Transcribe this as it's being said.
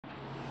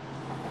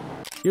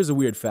Here's a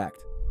weird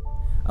fact.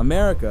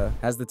 America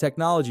has the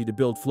technology to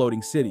build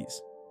floating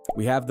cities.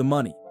 We have the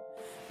money.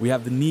 We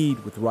have the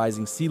need with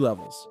rising sea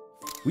levels.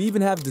 We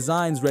even have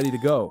designs ready to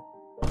go.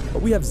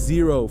 But we have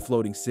zero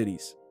floating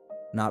cities.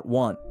 Not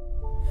one.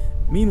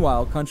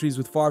 Meanwhile, countries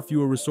with far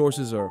fewer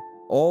resources are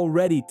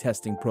already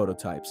testing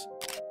prototypes.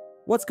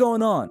 What's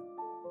going on?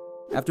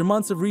 After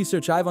months of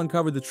research, I've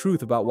uncovered the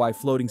truth about why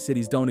floating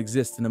cities don't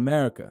exist in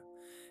America.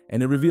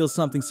 And it reveals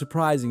something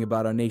surprising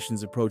about our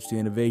nation's approach to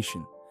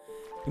innovation.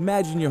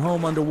 Imagine your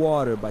home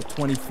underwater by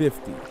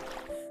 2050.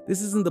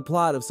 This isn't the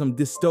plot of some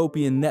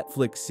dystopian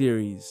Netflix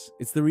series.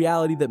 It's the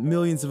reality that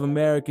millions of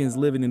Americans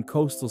living in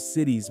coastal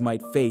cities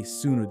might face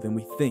sooner than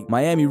we think.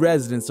 Miami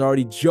residents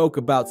already joke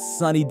about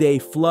sunny day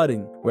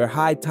flooding, where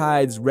high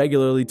tides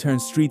regularly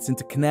turn streets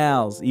into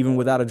canals, even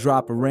without a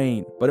drop of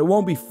rain. But it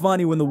won't be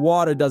funny when the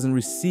water doesn't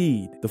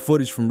recede. The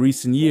footage from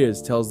recent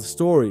years tells the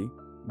story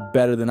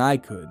better than I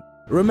could.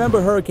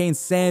 Remember Hurricane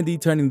Sandy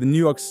turning the New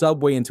York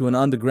subway into an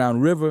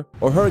underground river?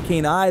 Or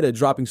Hurricane Ida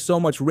dropping so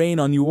much rain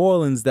on New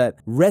Orleans that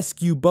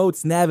rescue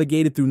boats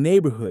navigated through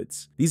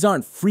neighborhoods? These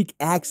aren't freak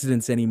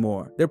accidents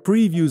anymore. They're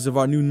previews of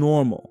our new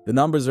normal. The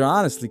numbers are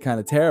honestly kind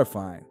of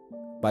terrifying.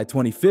 By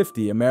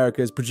 2050,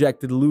 America is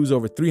projected to lose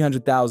over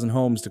 300,000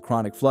 homes to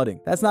chronic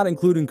flooding. That's not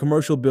including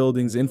commercial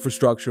buildings,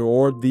 infrastructure,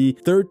 or the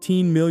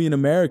 13 million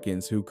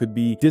Americans who could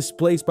be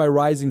displaced by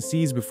rising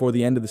seas before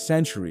the end of the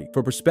century.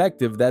 For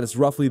perspective, that is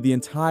roughly the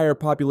entire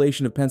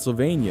population of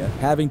Pennsylvania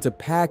having to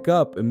pack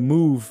up and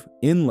move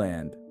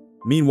inland.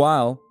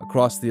 Meanwhile,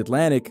 across the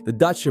Atlantic, the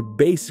Dutch are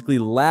basically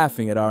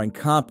laughing at our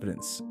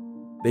incompetence.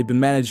 They've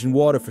been managing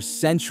water for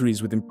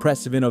centuries with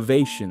impressive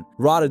innovation.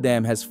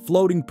 Rotterdam has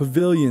floating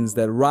pavilions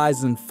that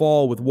rise and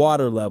fall with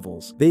water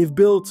levels. They've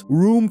built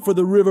room for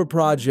the river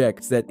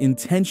projects that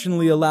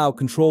intentionally allow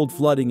controlled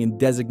flooding in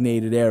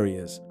designated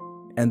areas.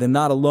 And they're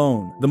not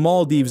alone. The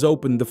Maldives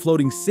opened the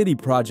Floating City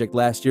project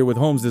last year with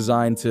homes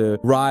designed to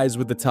rise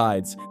with the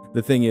tides.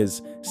 The thing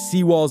is,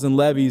 seawalls and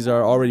levees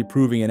are already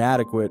proving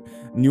inadequate.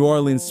 New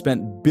Orleans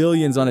spent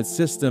billions on its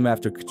system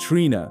after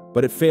Katrina,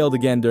 but it failed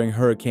again during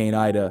Hurricane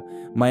Ida.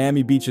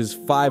 Miami Beach's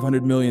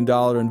 $500 million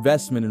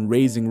investment in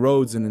raising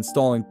roads and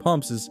installing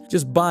pumps is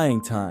just buying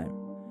time.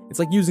 It's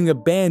like using a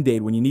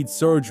Band-Aid when you need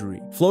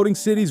surgery. Floating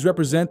cities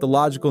represent the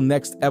logical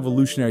next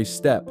evolutionary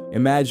step.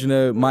 Imagine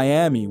a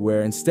Miami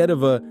where instead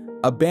of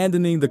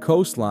abandoning the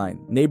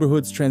coastline,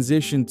 neighborhoods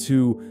transition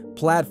to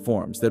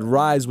platforms that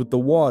rise with the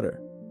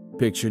water.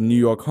 Picture New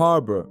York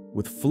Harbor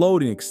with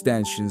floating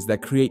extensions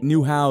that create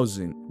new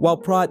housing, while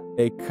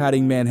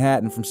cutting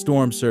Manhattan from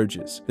storm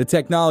surges. The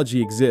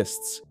technology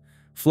exists.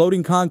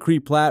 Floating concrete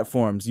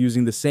platforms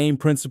using the same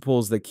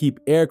principles that keep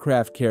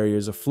aircraft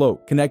carriers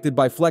afloat, connected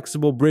by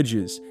flexible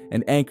bridges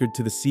and anchored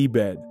to the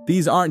seabed.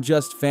 These aren't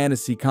just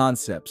fantasy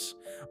concepts.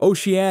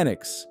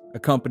 Oceanics, a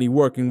company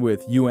working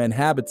with UN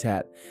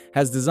Habitat,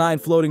 has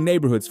designed floating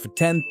neighborhoods for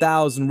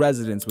 10,000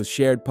 residents with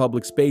shared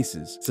public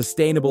spaces,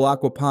 sustainable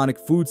aquaponic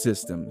food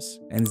systems,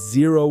 and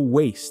zero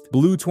waste.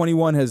 Blue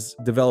 21 has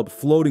developed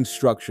floating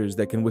structures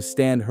that can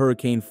withstand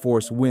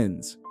hurricane-force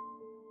winds.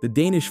 The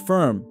Danish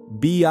firm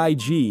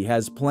BIG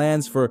has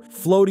plans for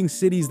floating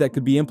cities that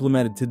could be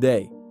implemented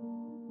today.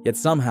 Yet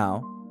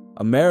somehow,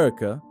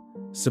 America,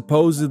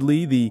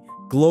 supposedly the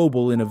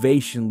global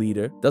innovation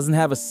leader, doesn't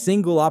have a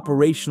single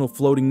operational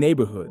floating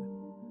neighborhood.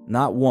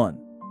 Not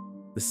one.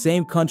 The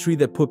same country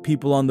that put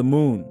people on the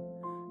moon,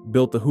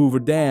 built the Hoover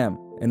Dam,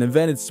 and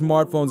invented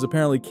smartphones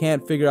apparently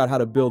can't figure out how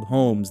to build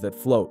homes that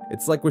float.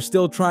 It's like we're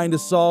still trying to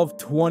solve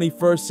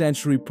 21st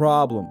century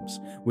problems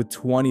with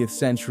 20th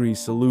century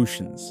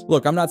solutions.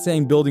 Look, I'm not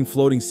saying building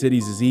floating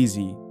cities is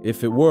easy.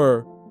 If it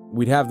were,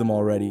 we'd have them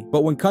already.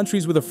 But when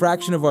countries with a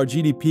fraction of our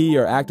GDP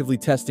are actively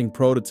testing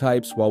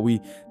prototypes while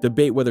we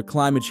debate whether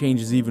climate change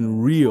is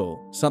even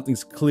real,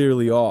 something's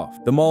clearly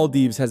off. The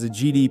Maldives has a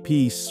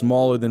GDP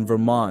smaller than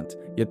Vermont,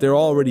 yet they're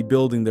already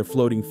building their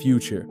floating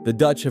future. The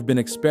Dutch have been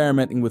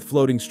experimenting with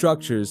floating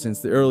structures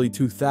since the early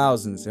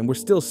 2000s, and we're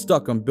still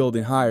stuck on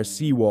building higher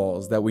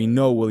seawalls that we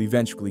know will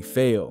eventually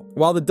fail.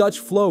 While the Dutch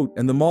float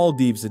and the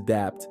Maldives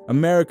adapt,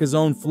 America's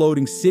own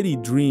floating city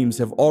dreams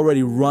have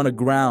already run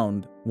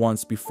aground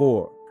once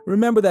before.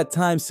 Remember that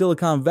time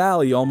Silicon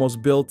Valley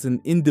almost built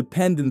an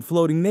independent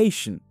floating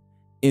nation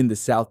in the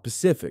South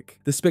Pacific?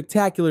 The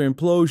spectacular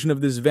implosion of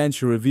this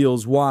venture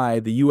reveals why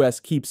the US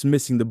keeps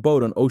missing the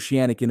boat on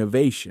oceanic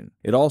innovation.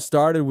 It all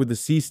started with the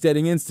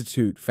Seasteading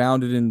Institute,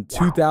 founded in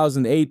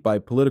 2008 by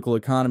political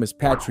economist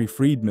Patrick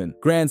Friedman,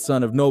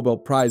 grandson of Nobel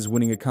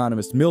Prize-winning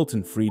economist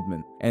Milton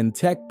Friedman, and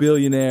tech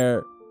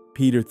billionaire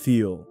Peter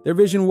Thiel. Their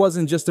vision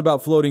wasn't just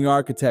about floating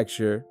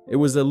architecture, it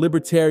was a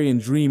libertarian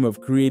dream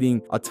of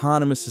creating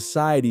autonomous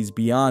societies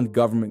beyond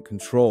government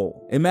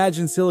control.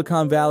 Imagine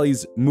Silicon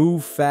Valley's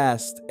move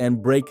fast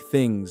and break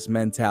things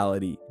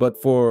mentality,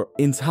 but for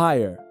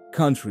entire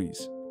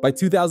countries. By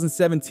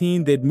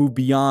 2017, they'd moved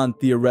beyond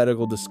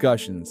theoretical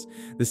discussions.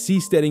 The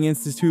Seasteading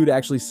Institute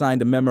actually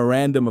signed a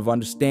memorandum of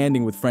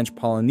understanding with French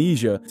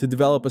Polynesia to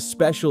develop a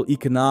special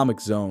economic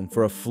zone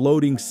for a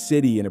floating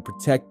city in a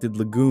protected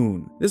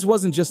lagoon. This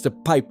wasn't just a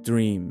pipe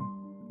dream.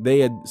 They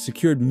had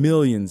secured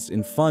millions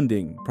in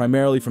funding,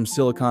 primarily from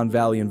Silicon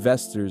Valley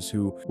investors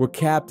who were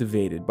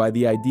captivated by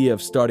the idea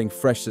of starting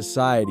fresh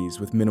societies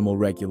with minimal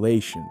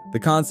regulation. The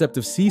concept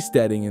of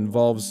seasteading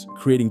involves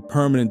creating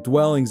permanent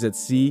dwellings at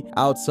sea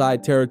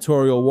outside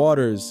territorial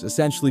waters,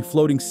 essentially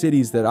floating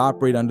cities that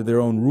operate under their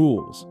own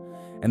rules.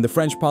 And the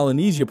French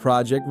Polynesia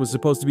project was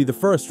supposed to be the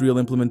first real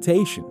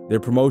implementation. Their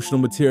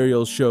promotional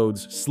materials showed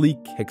sleek,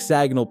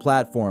 hexagonal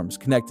platforms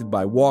connected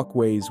by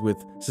walkways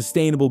with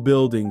sustainable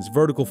buildings,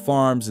 vertical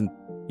farms, and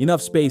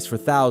enough space for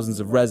thousands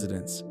of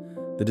residents.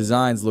 The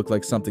designs looked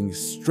like something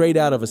straight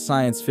out of a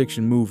science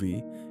fiction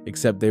movie,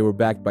 except they were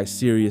backed by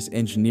serious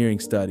engineering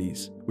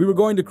studies. We were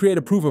going to create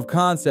a proof of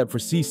concept for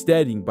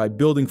seasteading by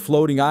building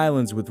floating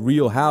islands with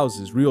real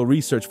houses, real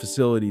research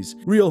facilities,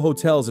 real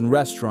hotels and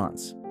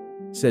restaurants,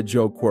 said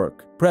Joe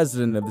Quirk,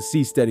 president of the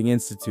Seasteading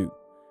Institute.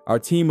 Our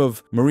team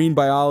of marine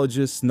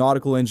biologists,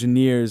 nautical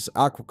engineers,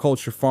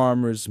 aquaculture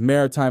farmers,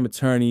 maritime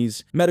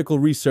attorneys, medical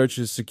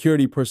researchers,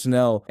 security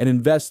personnel, and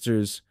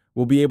investors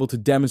will be able to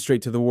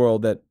demonstrate to the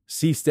world that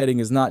seasteading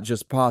is not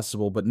just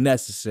possible, but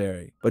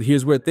necessary. But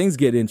here's where things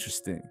get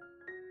interesting.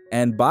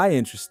 And by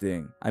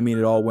interesting, I mean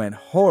it all went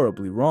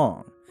horribly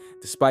wrong.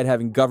 Despite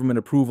having government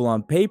approval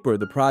on paper,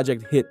 the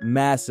project hit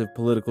massive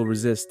political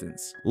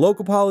resistance.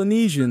 Local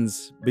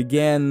Polynesians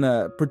began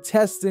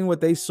protesting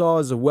what they saw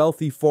as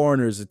wealthy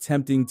foreigners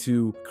attempting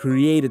to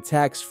create a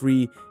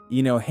tax-free,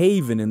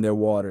 haven in their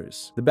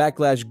waters. The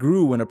backlash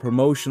grew when a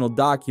promotional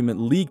document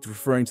leaked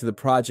referring to the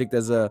project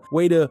as a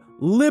way to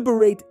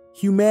liberate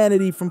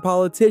humanity from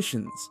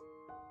politicians.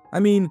 I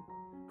mean,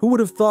 who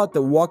would have thought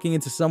that walking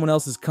into someone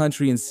else's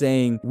country and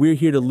saying, "We're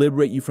here to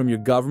liberate you from your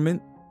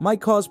government," might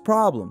cause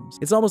problems?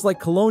 It's almost like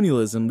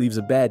colonialism leaves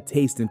a bad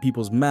taste in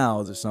people's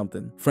mouths or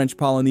something. French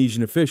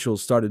Polynesian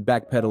officials started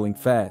backpedaling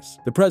fast.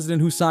 The president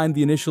who signed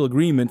the initial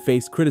agreement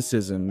faced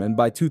criticism, and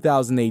by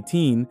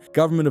 2018,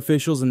 government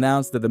officials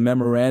announced that the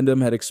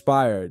memorandum had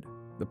expired.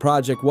 The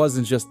project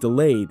wasn't just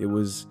delayed, it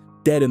was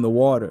dead in the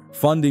water.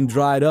 Funding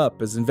dried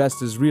up as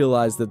investors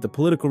realized that the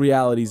political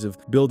realities of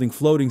building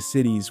floating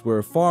cities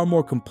were far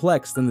more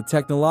complex than the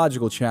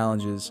technological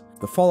challenges.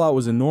 The fallout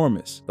was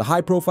enormous. The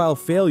high-profile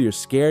failure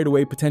scared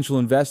away potential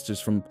investors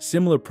from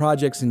similar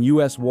projects in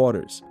U.S.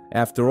 waters.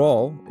 After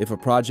all, if a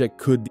project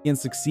could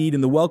succeed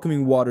in the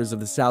welcoming waters of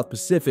the South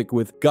Pacific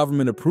with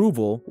government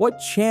approval, what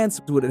chance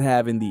would it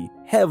have in the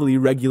heavily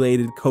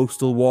regulated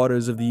coastal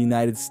waters of the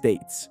United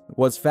States?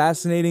 What's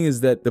fascinating is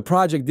that the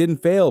project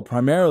didn't fail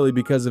primarily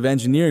because of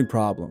engineering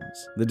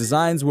problems. The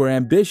designs were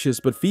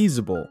ambitious but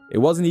feasible. It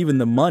wasn't even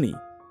the money.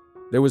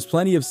 There was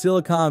plenty of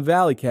Silicon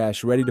Valley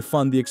cash ready to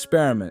fund the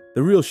experiment.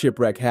 The real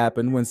shipwreck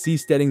happened when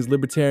seasteading's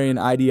libertarian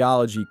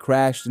ideology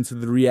crashed into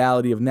the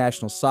reality of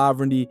national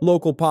sovereignty,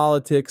 local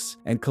politics,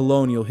 and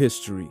colonial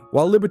history.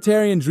 While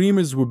libertarian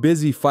dreamers were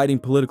busy fighting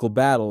political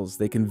battles,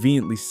 they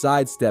conveniently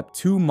sidestepped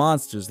two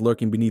monsters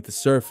lurking beneath the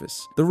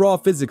surface: the raw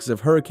physics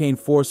of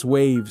hurricane-force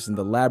waves and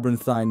the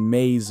labyrinthine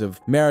maze of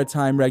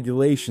maritime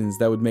regulations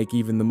that would make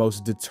even the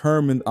most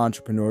determined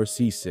entrepreneur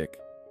seasick.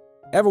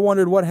 Ever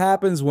wondered what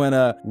happens when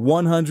a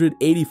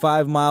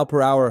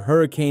 185-mile-per-hour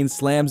hurricane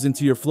slams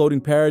into your floating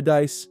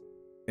paradise?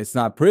 It's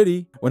not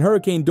pretty. When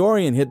Hurricane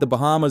Dorian hit the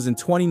Bahamas in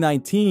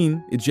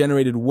 2019, it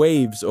generated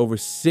waves over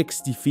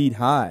 60 feet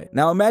high.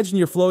 Now imagine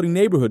your floating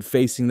neighborhood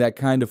facing that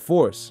kind of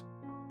force.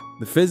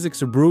 The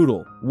physics are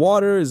brutal.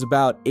 Water is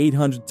about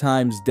 800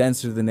 times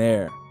denser than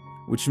air,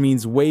 which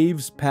means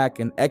waves pack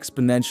an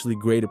exponentially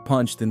greater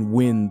punch than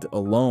wind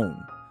alone.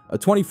 A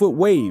 20-foot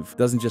wave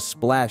doesn't just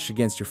splash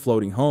against your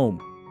floating home.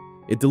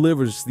 It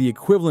delivers the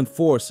equivalent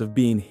force of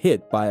being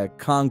hit by a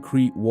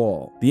concrete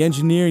wall. The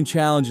engineering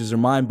challenges are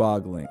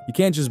mind-boggling. You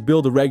can't just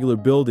build a regular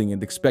building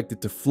and expect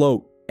it to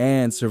float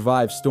and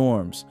survive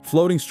storms.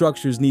 Floating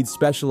structures need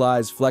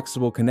specialized,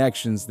 flexible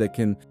connections that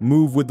can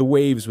move with the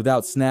waves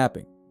without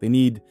snapping. They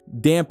need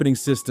dampening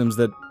systems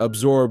that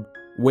absorb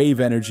wave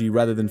energy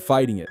rather than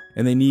fighting it.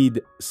 And they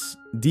need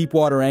deep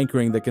water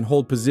anchoring that can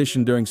hold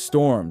position during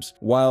storms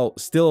while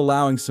still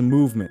allowing some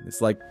movement.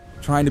 It's like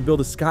trying to build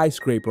a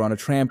skyscraper on a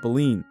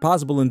trampoline.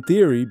 Possible in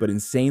theory, but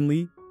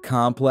insanely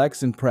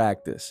complex in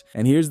practice.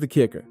 And here's the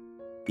kicker.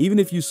 Even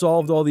if you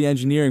solved all the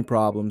engineering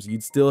problems,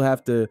 you'd still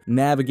have to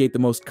navigate the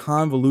most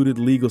convoluted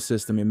legal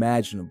system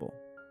imaginable.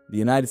 The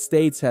United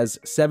States has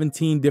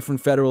 17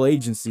 different federal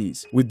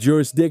agencies with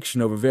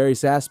jurisdiction over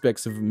various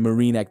aspects of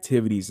marine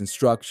activities and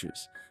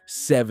structures.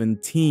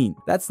 17.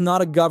 That's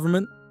not a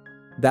government,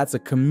 that's a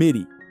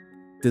committee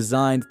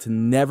designed to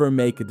never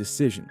make a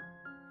decision.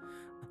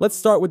 Let's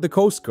start with the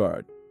Coast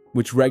Guard,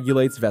 which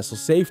regulates vessel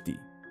safety.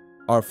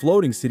 Our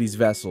floating cities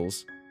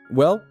vessels,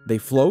 well, they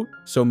float,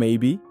 so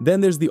maybe. Then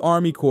there's the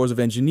Army Corps of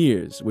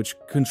Engineers, which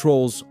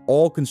controls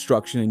all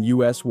construction in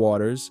U.S.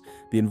 waters.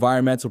 The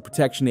Environmental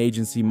Protection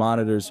Agency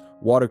monitors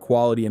water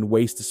quality and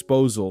waste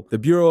disposal. The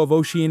Bureau of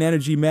Ocean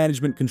Energy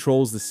Management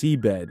controls the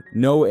seabed.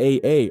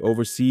 NOAA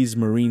oversees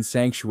marine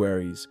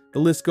sanctuaries. The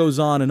list goes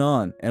on.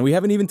 And we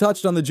haven't even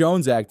touched on the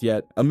Jones Act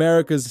yet,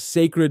 America's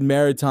sacred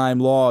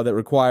maritime law that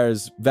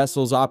requires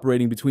vessels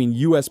operating between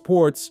U.S.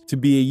 ports to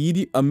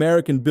be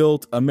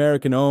American-built,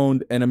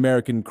 American-owned, and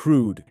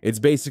American-crewed. It's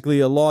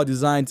basically a law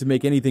designed to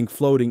make anything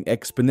floating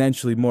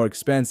exponentially more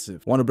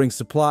expensive. Want to bring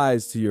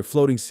supplies to your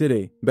floating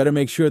city? Better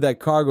make sure that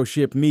cargo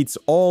ship meets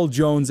all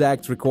Jones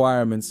Act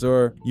requirements,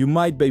 or you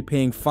might be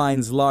paying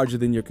fines larger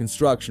than your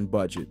construction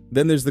budget.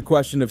 Then there's the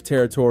question of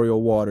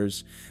territorial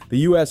waters. The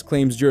U.S.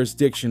 claims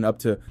jurisdiction up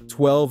to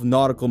 12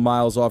 nautical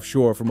miles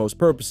offshore for most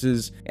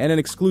purposes, and an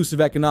exclusive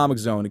economic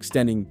zone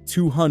extending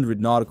 200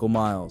 nautical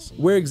miles.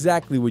 Where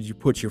exactly would you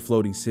put your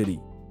floating city?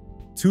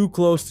 Too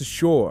close to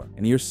shore,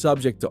 and you're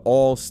subject to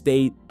all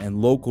state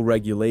and local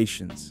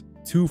regulations.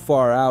 Too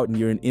far out and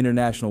you're in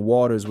international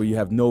waters where you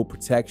have no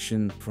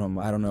protection from,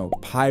 I don't know,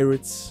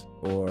 pirates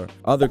or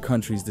other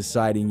countries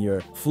deciding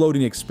your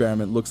floating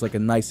experiment looks like a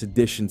nice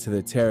addition to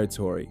their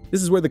territory.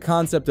 This is where the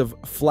concept of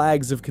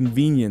flags of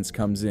convenience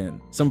comes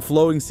in. Some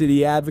floating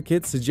city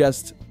advocates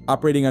suggest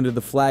operating under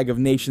the flag of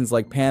nations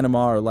like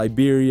Panama or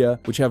Liberia,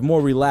 which have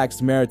more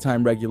relaxed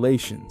maritime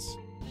regulations.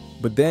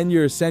 But then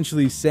you're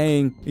essentially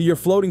saying your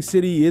floating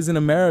city isn't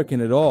American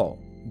at all.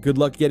 Good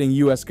luck getting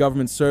US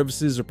government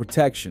services or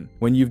protection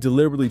when you've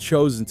deliberately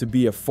chosen to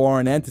be a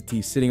foreign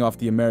entity sitting off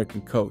the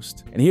American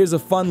coast. And here's a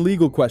fun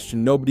legal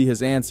question nobody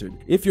has answered.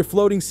 If your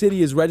floating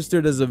city is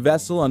registered as a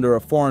vessel under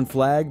a foreign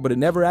flag, but it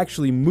never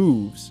actually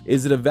moves,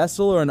 is it a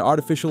vessel or an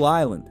artificial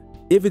island?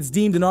 If it's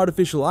deemed an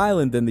artificial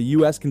island, then the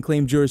US can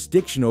claim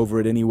jurisdiction over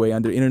it anyway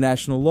under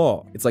international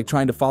law. It's like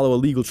trying to follow a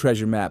legal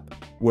treasure map,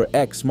 where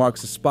X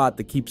marks a spot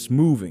that keeps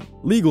moving.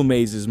 Legal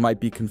mazes might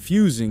be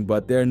confusing,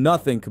 but they're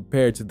nothing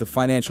compared to the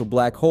financial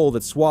black hole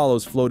that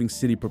swallows floating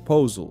city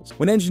proposals.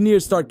 When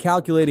engineers start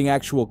calculating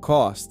actual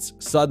costs,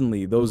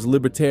 suddenly those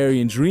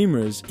libertarian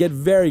dreamers get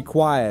very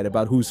quiet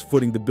about who's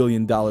footing the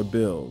billion-dollar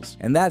bills.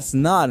 And that's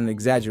not an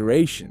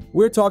exaggeration.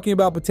 We're talking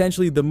about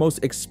potentially the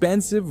most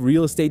expensive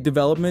real estate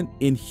development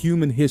in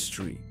human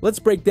history. Let's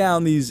break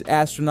down these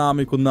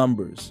astronomical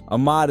numbers. A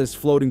modest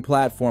floating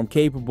platform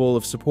capable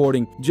of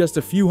supporting just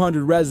a few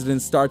hundred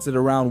residents starts at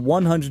around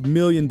 $100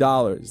 million.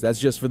 That's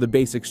just for the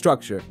basic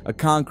structure, a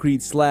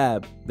concrete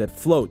slab that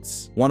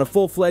floats. Want a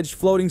full-fledged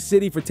floating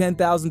city for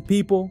 10,000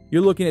 people?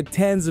 You're looking at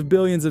tens of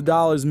billions of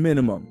dollars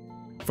minimum.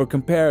 For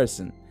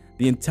comparison,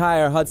 the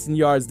entire Hudson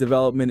Yards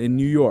development in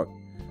New York,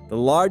 the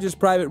largest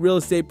private real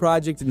estate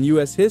project in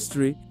US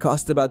history,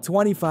 cost about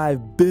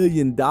 $25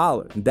 billion.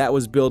 And that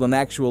was built on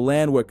actual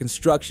land where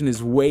construction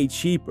is way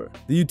cheaper.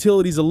 The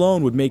utilities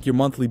alone would make your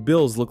monthly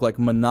bills look like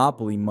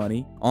monopoly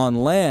money.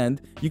 On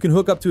land, you can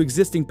hook up to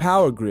existing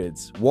power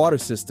grids, water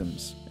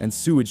systems, and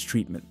sewage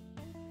treatment.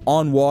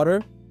 On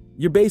water,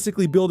 you're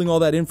basically building all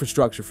that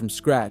infrastructure from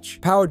scratch.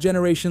 Power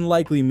generation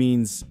likely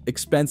means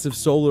expensive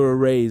solar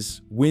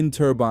arrays, wind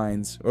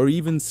turbines, or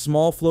even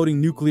small floating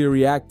nuclear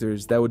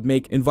reactors that would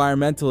make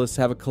environmentalists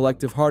have a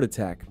collective heart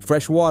attack.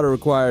 Fresh water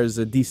requires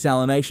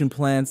desalination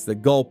plants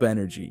that gulp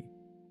energy.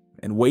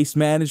 And waste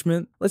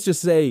management? Let's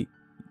just say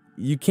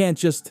you can't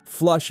just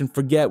flush and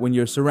forget when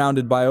you're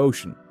surrounded by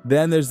ocean.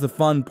 Then there's the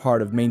fun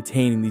part of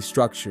maintaining these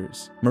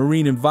structures.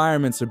 Marine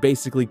environments are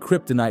basically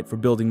kryptonite for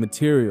building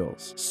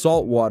materials.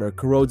 Salt water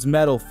corrodes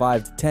metal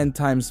 5 to 10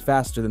 times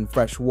faster than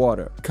fresh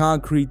water.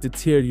 Concrete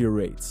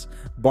deteriorates.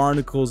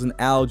 Barnacles and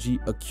algae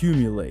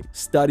accumulate.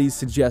 Studies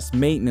suggest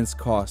maintenance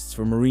costs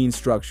for marine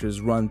structures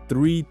run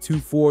 3 to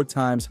 4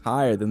 times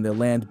higher than their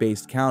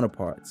land-based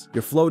counterparts.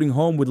 Your floating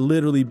home would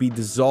literally be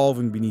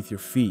dissolving beneath your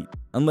feet,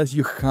 unless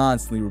you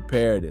constantly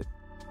repaired it.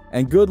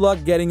 And good luck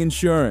getting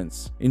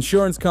insurance.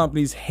 Insurance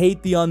companies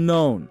hate the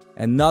unknown,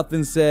 and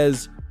nothing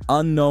says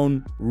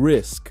unknown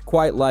risk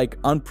quite like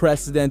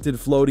unprecedented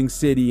floating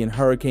city in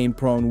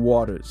hurricane-prone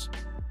waters.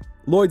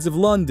 Lloyd's of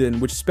London,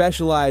 which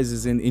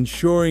specializes in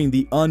insuring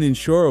the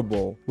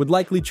uninsurable, would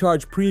likely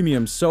charge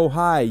premiums so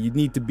high you'd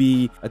need to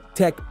be a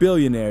tech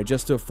billionaire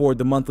just to afford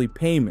the monthly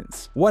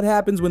payments. What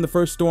happens when the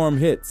first storm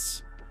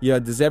hits? Yeah,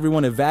 does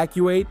everyone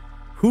evacuate?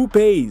 Who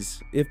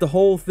pays if the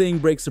whole thing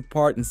breaks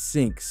apart and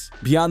sinks?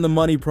 Beyond the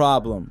money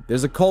problem,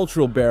 there's a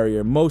cultural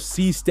barrier most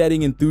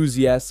seasteading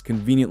enthusiasts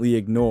conveniently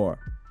ignore.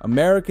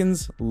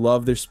 Americans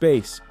love their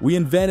space. We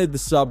invented the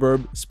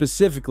suburb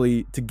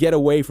specifically to get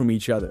away from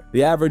each other.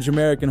 The average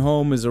American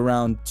home is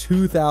around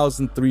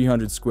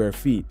 2,300 square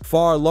feet,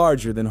 far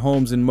larger than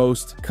homes in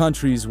most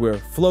countries where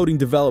floating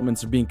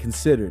developments are being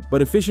considered.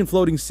 But efficient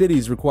floating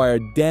cities require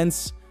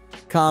dense,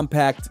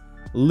 compact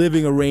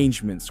living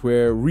arrangements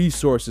where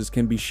resources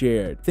can be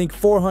shared. Think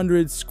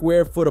 400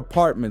 square foot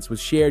apartments with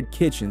shared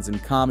kitchens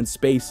and common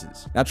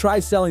spaces. Now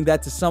try selling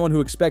that to someone who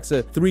expects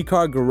a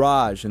 3-car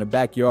garage and a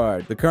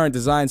backyard. The current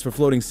designs for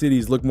floating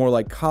cities look more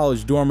like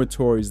college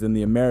dormitories than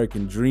the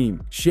American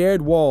dream.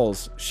 Shared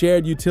walls,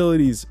 shared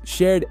utilities,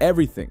 shared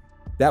everything.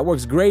 That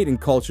works great in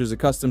cultures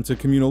accustomed to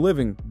communal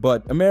living,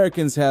 but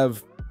Americans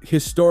have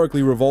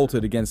historically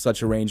revolted against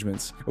such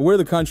arrangements. We're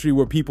the country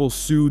where people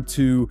sued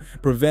to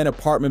prevent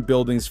apartment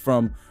buildings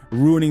from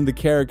ruining the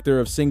character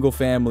of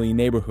single-family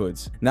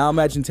neighborhoods. Now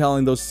imagine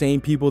telling those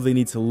same people they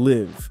need to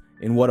live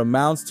in what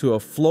amounts to a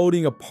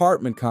floating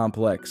apartment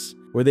complex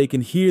where they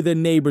can hear their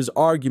neighbors'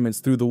 arguments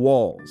through the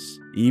walls.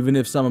 Even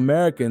if some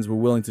Americans were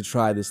willing to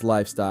try this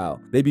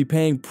lifestyle, they'd be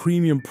paying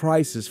premium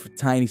prices for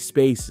tiny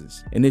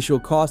spaces. Initial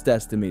cost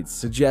estimates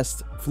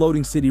suggest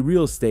floating city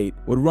real estate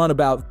would run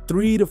about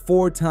 3 to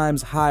 4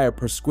 times higher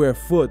per square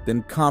foot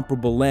than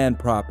comparable land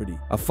property.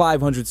 A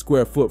 500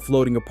 square foot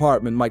floating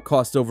apartment might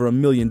cost over $1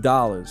 million,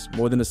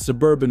 more than a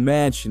suburban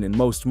mansion in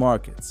most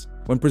markets.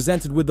 When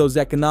presented with those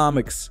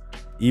economics,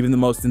 even the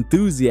most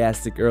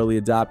enthusiastic early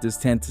adopters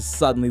tend to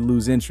suddenly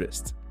lose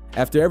interest.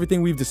 After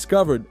everything we've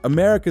discovered,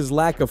 America's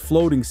lack of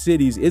floating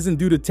cities isn't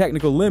due to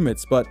technical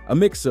limits, but a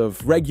mix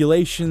of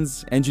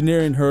regulations,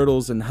 engineering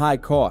hurdles, and high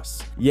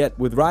costs. Yet,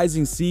 with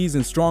rising seas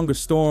and stronger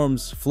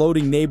storms,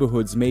 floating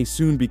neighborhoods may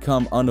soon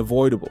become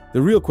unavoidable.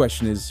 The real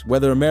question is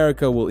whether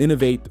America will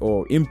innovate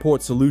or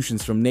import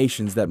solutions from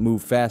nations that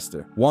move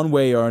faster. One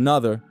way or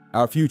another,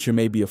 our future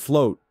may be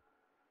afloat.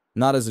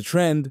 Not as a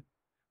trend,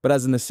 but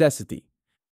as a necessity.